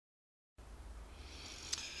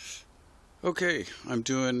Okay, I'm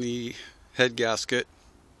doing the head gasket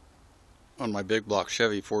on my big block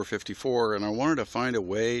Chevy 454, and I wanted to find a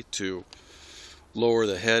way to lower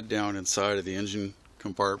the head down inside of the engine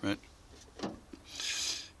compartment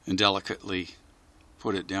and delicately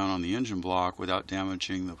put it down on the engine block without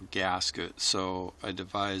damaging the gasket. So I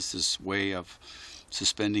devised this way of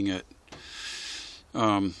suspending it.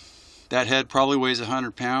 That head probably weighs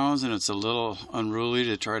 100 pounds, and it's a little unruly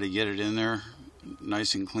to try to get it in there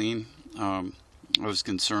nice and clean. I was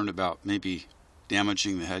concerned about maybe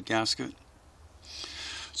damaging the head gasket.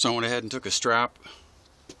 So I went ahead and took a strap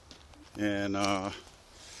and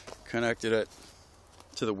connected it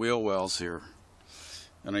to the wheel wells here.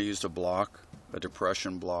 And I used a block, a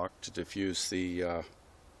depression block, to diffuse the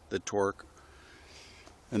torque.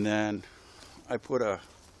 And then I put a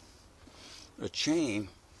chain,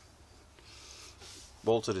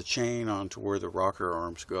 bolted a chain onto where the rocker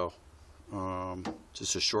arms go.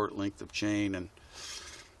 Just a short length of chain, and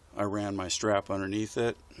I ran my strap underneath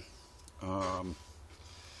it. Now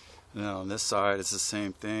on this side it's the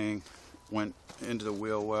same thing. Went into the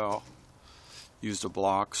wheel well, used a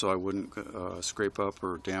block so I wouldn't scrape up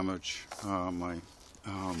or damage my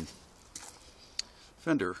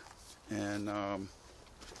fender, and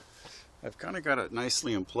I've kind of got it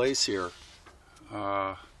nicely in place here.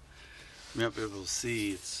 You might be able to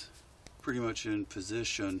see it's pretty much in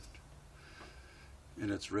position and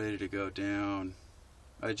it's ready to go down.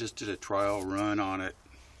 I just did a trial run on it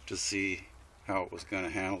to see how it was going to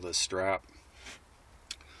handle this strap,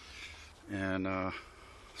 and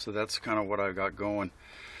so that's kind of what I got going.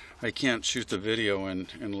 I can't shoot the video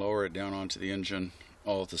and lower it down onto the engine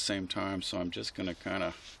all at the same time, so I'm just going to kind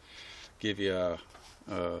of give you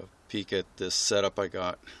a peek at this setup I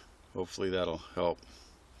got. Hopefully that'll help.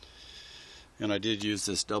 And I did use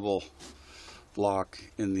this double block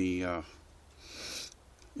in the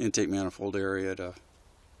intake manifold area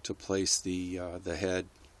to place the head.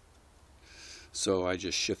 So I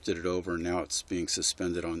just shifted it over, and now it's being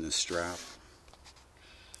suspended on this strap.